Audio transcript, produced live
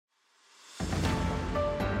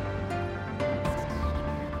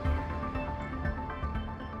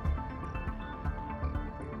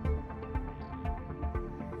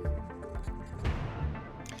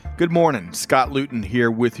Good morning. Scott Luton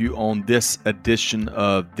here with you on this edition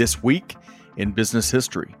of This Week in Business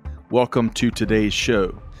History. Welcome to today's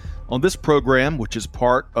show. On this program, which is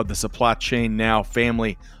part of the Supply Chain Now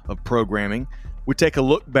family of programming, we take a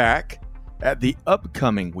look back at the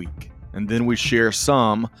upcoming week, and then we share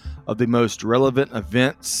some of the most relevant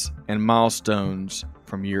events and milestones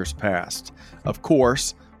from years past. Of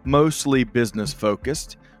course, mostly business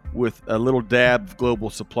focused, with a little dab of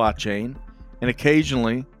global supply chain, and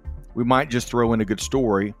occasionally we might just throw in a good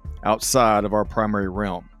story outside of our primary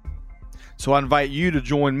realm. So I invite you to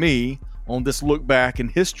join me on this look back in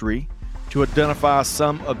history to identify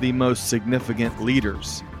some of the most significant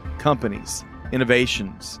leaders, companies,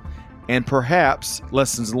 innovations, and perhaps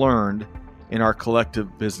lessons learned in our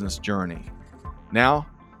collective business journey. Now,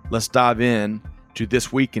 let's dive in to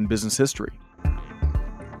This Week in Business History.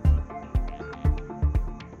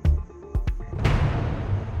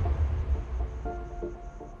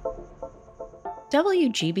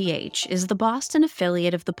 WGBH is the Boston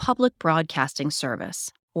affiliate of the Public Broadcasting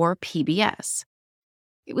Service, or PBS.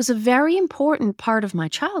 It was a very important part of my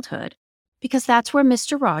childhood because that's where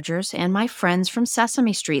Mr. Rogers and my friends from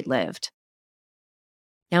Sesame Street lived.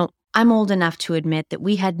 Now, I'm old enough to admit that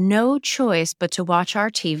we had no choice but to watch our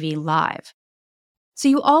TV live. So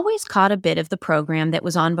you always caught a bit of the program that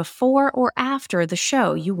was on before or after the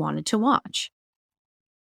show you wanted to watch.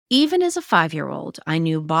 Even as a 5-year-old, I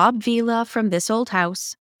knew Bob Vila from This Old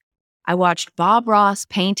House. I watched Bob Ross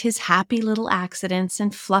paint his happy little accidents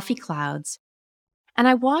in fluffy clouds. And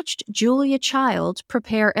I watched Julia Child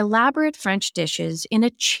prepare elaborate French dishes in a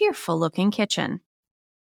cheerful-looking kitchen.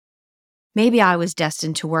 Maybe I was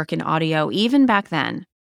destined to work in audio even back then,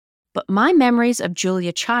 but my memories of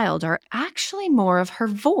Julia Child are actually more of her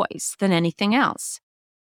voice than anything else.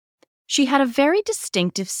 She had a very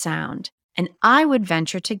distinctive sound, and I would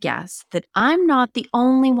venture to guess that I'm not the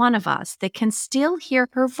only one of us that can still hear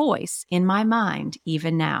her voice in my mind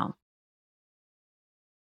even now.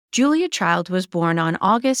 Julia Child was born on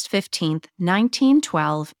August 15,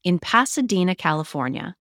 1912, in Pasadena,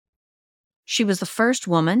 California. She was the first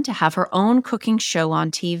woman to have her own cooking show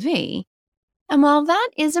on TV, and while that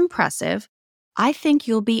is impressive, I think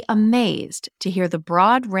you'll be amazed to hear the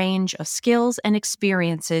broad range of skills and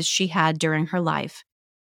experiences she had during her life.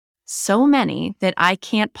 So many that I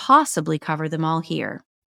can't possibly cover them all here.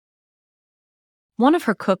 One of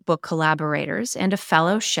her cookbook collaborators and a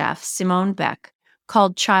fellow chef, Simone Beck,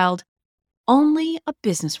 called Child only a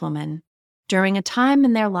businesswoman during a time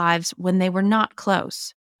in their lives when they were not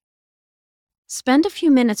close. Spend a few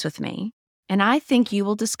minutes with me, and I think you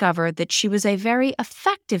will discover that she was a very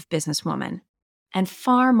effective businesswoman, and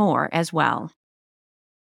far more as well.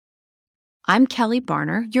 I'm Kelly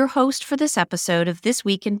Barner, your host for this episode of This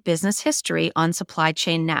Week in Business History on Supply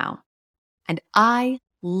Chain Now, and I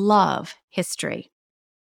love history.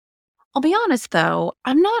 I'll be honest, though,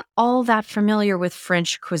 I'm not all that familiar with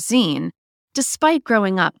French cuisine, despite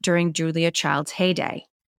growing up during Julia Child's heyday.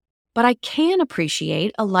 But I can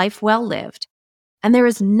appreciate a life well lived, and there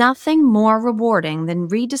is nothing more rewarding than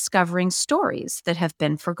rediscovering stories that have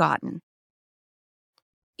been forgotten.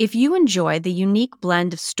 If you enjoy the unique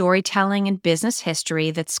blend of storytelling and business history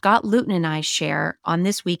that Scott Luton and I share on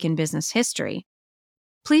This Week in Business History,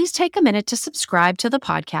 please take a minute to subscribe to the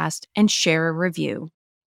podcast and share a review.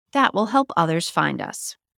 That will help others find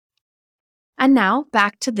us. And now,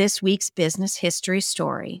 back to this week's business history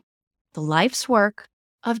story, the life's work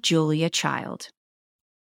of Julia Child.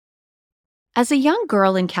 As a young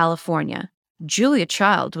girl in California, Julia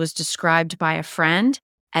Child was described by a friend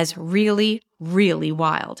as really, really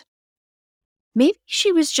wild. Maybe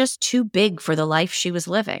she was just too big for the life she was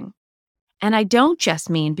living. And I don't just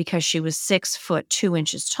mean because she was 6 foot 2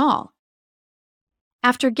 inches tall.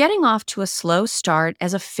 After getting off to a slow start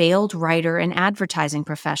as a failed writer and advertising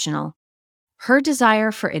professional, her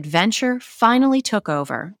desire for adventure finally took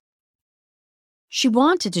over. She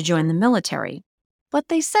wanted to join the military, but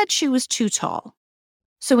they said she was too tall.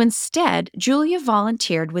 So instead, Julia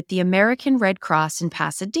volunteered with the American Red Cross in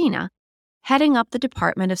Pasadena, heading up the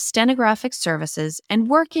Department of Stenographic Services and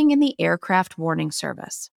working in the Aircraft Warning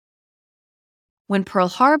Service. When Pearl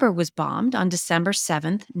Harbor was bombed on December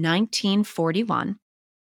 7, 1941,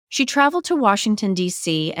 she traveled to Washington,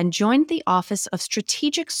 D.C. and joined the Office of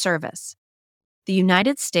Strategic Service, the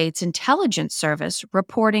United States Intelligence Service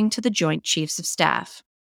reporting to the Joint Chiefs of Staff.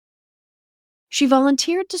 She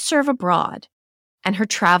volunteered to serve abroad, and her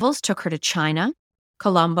travels took her to China,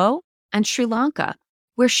 Colombo, and Sri Lanka,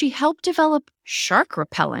 where she helped develop shark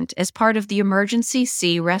repellent as part of the Emergency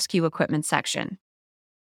Sea Rescue Equipment section.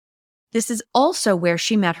 This is also where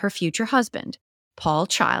she met her future husband, Paul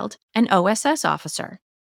Child, an OSS officer.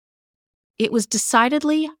 it was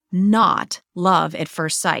decidedly not love at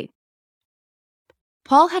first sight.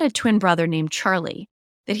 Paul had a twin brother named Charlie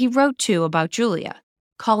that he wrote to about Julia,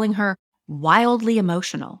 calling her wildly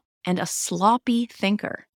emotional and a sloppy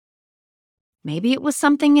thinker. Maybe it was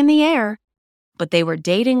something in the air, but they were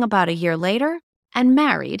dating about a year later and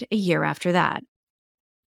married a year after that.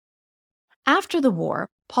 After the war,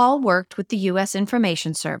 Paul worked with the U.S.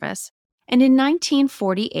 Information Service, and in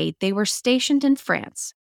 1948 they were stationed in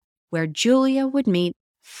France, where Julia would meet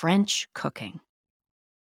French cooking.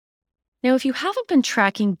 Now, if you haven't been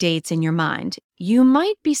tracking dates in your mind, you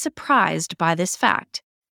might be surprised by this fact.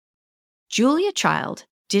 Julia Child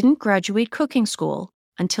didn't graduate cooking school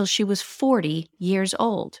until she was 40 years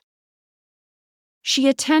old. She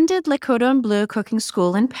attended Le Cordon Bleu cooking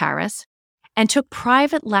school in Paris and took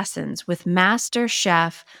private lessons with master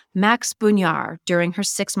chef Max Bugnard during her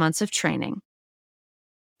 6 months of training.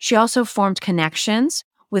 She also formed connections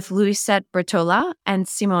with Louisette Berthola and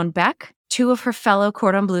Simone Beck, two of her fellow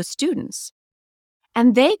Cordon Bleu students.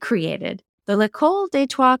 And they created the L'École des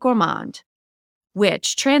Trois Gourmands,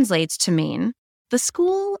 which translates to mean the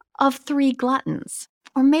School of Three Gluttons,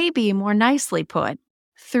 or maybe more nicely put,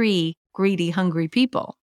 3 greedy, hungry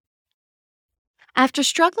people. After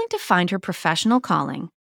struggling to find her professional calling,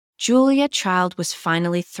 Julia Child was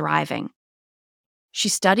finally thriving. She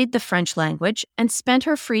studied the French language and spent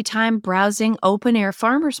her free time browsing open-air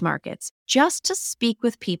farmers markets just to speak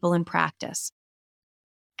with people in practice.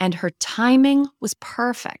 And her timing was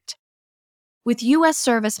perfect. With U.S.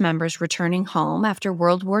 service members returning home after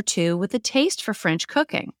World War II with a taste for French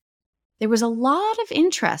cooking, there was a lot of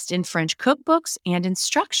interest in French cookbooks and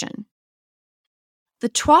instruction. The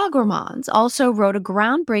Trois Gourmands also wrote a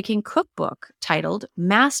groundbreaking cookbook titled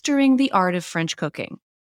Mastering the Art of French Cooking,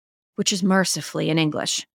 which is mercifully in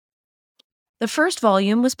English. The first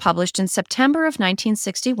volume was published in September of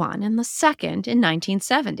 1961 and the second in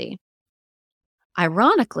 1970.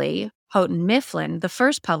 Ironically, Houghton Mifflin, the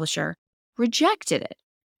first publisher, rejected it,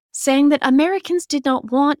 saying that Americans did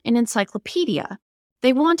not want an encyclopedia.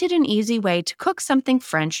 They wanted an easy way to cook something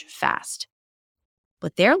French fast.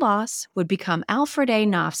 But their loss would become Alfred A.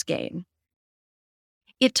 Knopf's gain.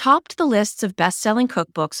 It topped the lists of best-selling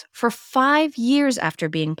cookbooks for 5 years after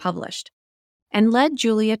being published, and led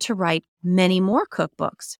Julia to write many more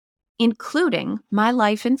cookbooks, including My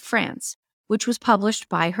Life in France, which was published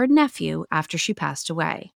by her nephew after she passed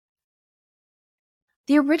away.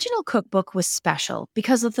 The original cookbook was special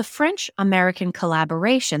because of the French-American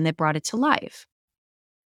collaboration that brought it to life.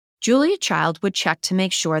 Julia Child would check to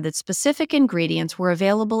make sure that specific ingredients were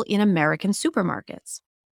available in American supermarkets.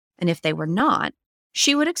 And if they were not,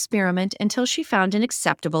 she would experiment until she found an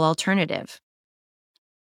acceptable alternative.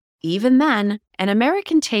 Even then, an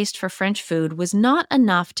American taste for French food was not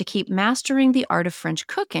enough to keep Mastering the Art of French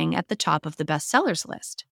Cooking at the top of the bestsellers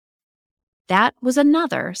list. That was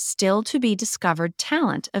another still-to-be-discovered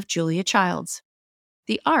talent of Julia Child's,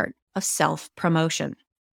 the art of self-promotion.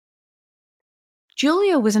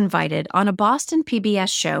 Julia was invited on a Boston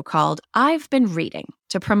PBS show called I've Been Reading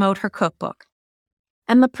to promote her cookbook,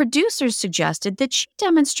 and the producers suggested that she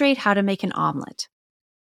demonstrate how to make an omelet.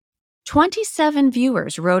 27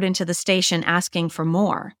 viewers wrote into the station asking for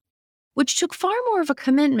more, which took far more of a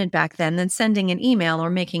commitment back then than sending an email or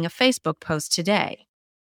making a Facebook post today.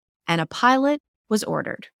 And a pilot was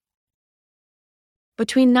ordered.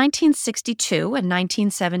 Between 1962 and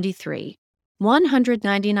 1973,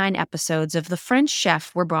 199 episodes of The French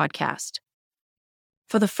Chef were broadcast.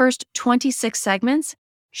 For the first 26 segments,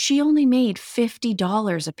 she only made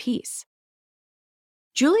 $50 apiece.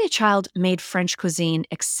 Julia Child made French cuisine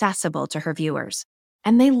accessible to her viewers,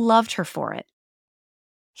 and they loved her for it.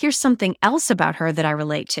 Here's something else about her that I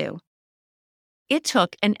relate to. It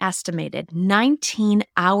took an estimated 19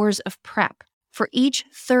 hours of prep for each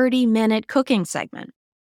 30-minute cooking segment.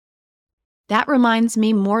 That reminds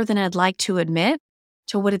me more than I'd like to admit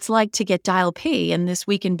to what it's like to get Dial P in This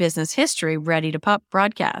Week in Business History ready to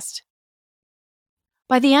broadcast.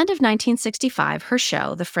 By the end of 1965, her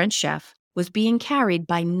show, The French Chef, was being carried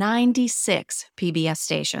by 96 PBS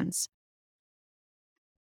stations.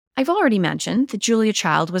 I've already mentioned that Julia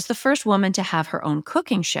Child was the first woman to have her own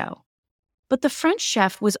cooking show, but The French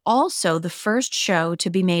Chef was also the first show to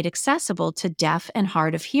be made accessible to deaf and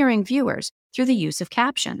hard of hearing viewers through the use of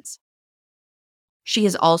captions. She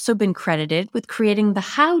has also been credited with creating the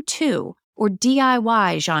how-to or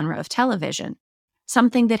DIY genre of television,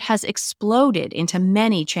 something that has exploded into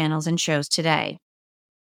many channels and shows today.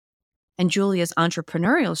 And Julia's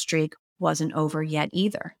entrepreneurial streak wasn't over yet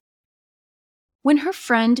either. When her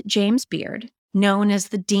friend James Beard, known as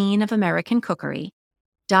the Dean of American Cookery,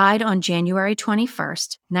 died on January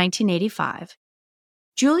 21st, 1985,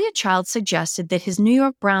 Julia Child suggested that his New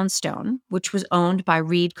York brownstone, which was owned by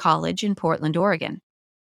Reed College in Portland, Oregon,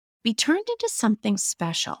 be turned into something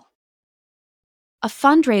special. A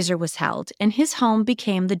fundraiser was held, and his home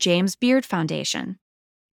became the James Beard Foundation,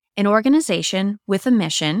 an organization with a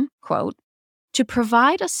mission, quote, to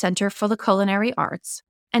provide a center for the culinary arts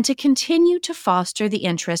and to continue to foster the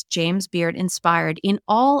interest James Beard inspired in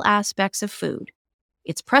all aspects of food,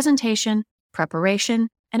 its presentation, preparation,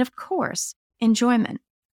 and of course, enjoyment.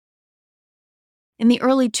 In the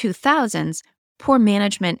early 2000s, poor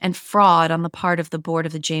management and fraud on the part of the board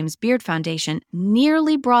of the James Beard Foundation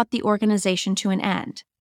nearly brought the organization to an end.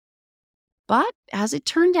 But, as it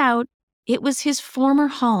turned out, it was his former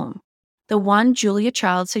home, the one Julia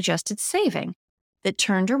Child suggested saving, that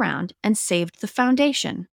turned around and saved the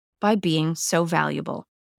foundation by being so valuable.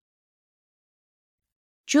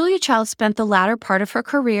 Julia Child spent the latter part of her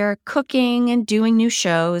career cooking and doing new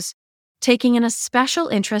shows, taking in a special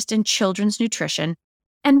interest in children's nutrition,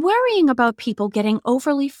 and worrying about people getting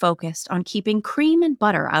overly focused on keeping cream and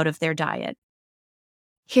butter out of their diet.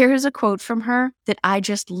 Here's a quote from her that I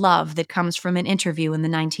just love that comes from an interview in the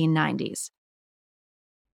 1990s.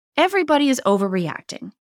 "Everybody is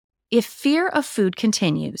overreacting. If fear of food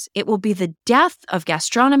continues, it will be the death of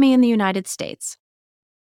gastronomy in the United States.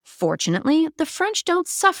 Fortunately, the French don't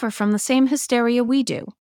suffer from the same hysteria we do.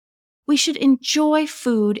 We should enjoy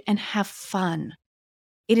food and have fun.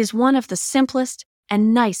 It is one of the simplest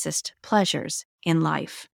and nicest pleasures in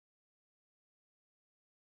life."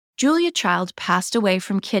 Julia Child passed away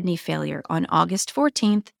from kidney failure on August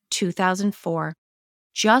 14th, 2004,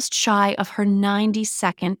 just shy of her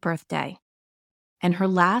 92nd birthday. And her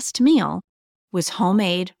last meal was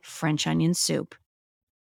homemade French onion soup.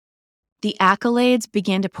 The accolades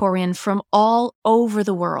began to pour in from all over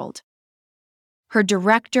the world. Her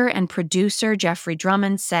director and producer, Jeffrey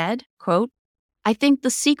Drummond, said, quote, "I think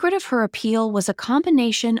the secret of her appeal was a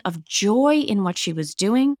combination of joy in what she was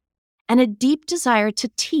doing and a deep desire to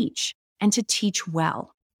teach and to teach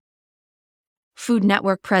well." Food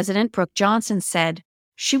Network president Brooke Johnson said,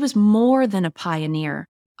 "She was more than a pioneer,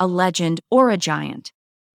 a legend, or a giant.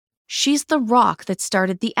 She's the rock that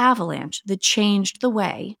started the avalanche that changed the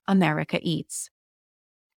way America eats."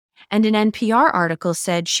 And an NPR article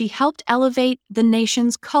said she helped elevate the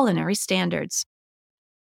nation's culinary standards.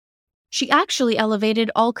 She actually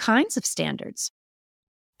elevated all kinds of standards.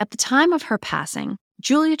 At the time of her passing,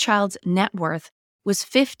 Julia Child's net worth was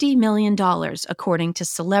 $50 million, according to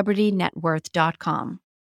CelebrityNetWorth.com,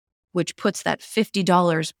 which puts that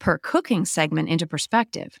 $50 per cooking segment into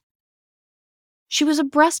perspective. She was a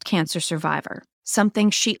breast cancer survivor,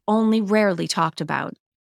 something she only rarely talked about.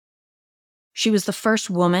 She was the first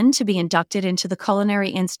woman to be inducted into the Culinary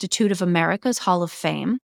Institute of America's Hall of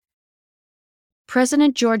Fame.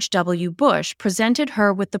 President George W. Bush presented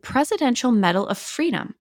her with the Presidential Medal of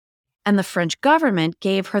Freedom, and the French government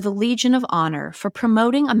gave her the Legion of Honor for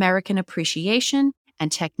promoting American appreciation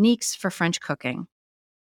and techniques for French cooking.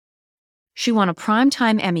 She won a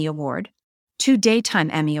Primetime Emmy Award, 2 Daytime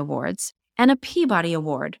Emmy Awards, and a Peabody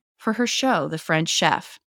Award for her show, The French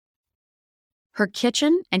Chef. Her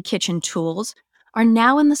kitchen and kitchen tools are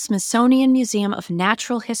now in the Smithsonian Museum of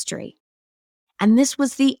Natural History, and this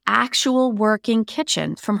was the actual working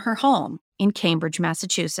kitchen from her home in Cambridge,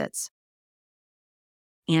 Massachusetts.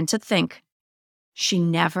 And to think, she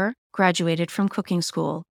never graduated from cooking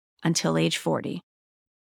school until age 40.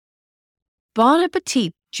 Bon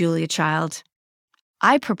appetit, Julia Child.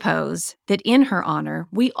 I propose that in her honor,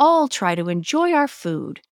 we all try to enjoy our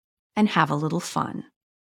food and have a little fun.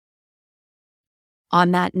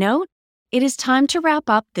 On that note, it is time to wrap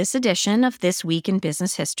up this edition of This Week in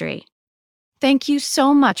Business History. Thank you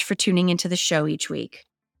so much for tuning into the show each week.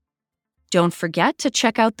 Don't forget to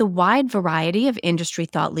check out the wide variety of industry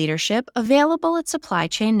thought leadership available at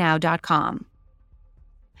supplychainnow.com.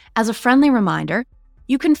 As a friendly reminder,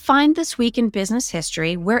 you can find This Week in Business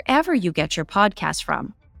History wherever you get your podcasts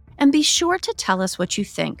from, and be sure to tell us what you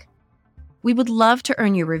think. We would love to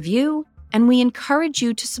earn your review, and we encourage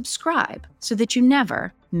you to subscribe so that you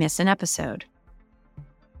never miss an episode.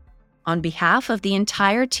 On behalf of the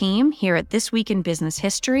entire team here at This Week in Business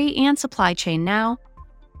History and Supply Chain Now,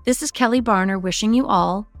 this is Kelly Barner wishing you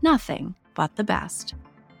all nothing but the best.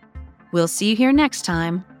 We'll see you here next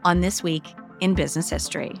time on This Week in Business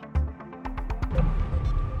History.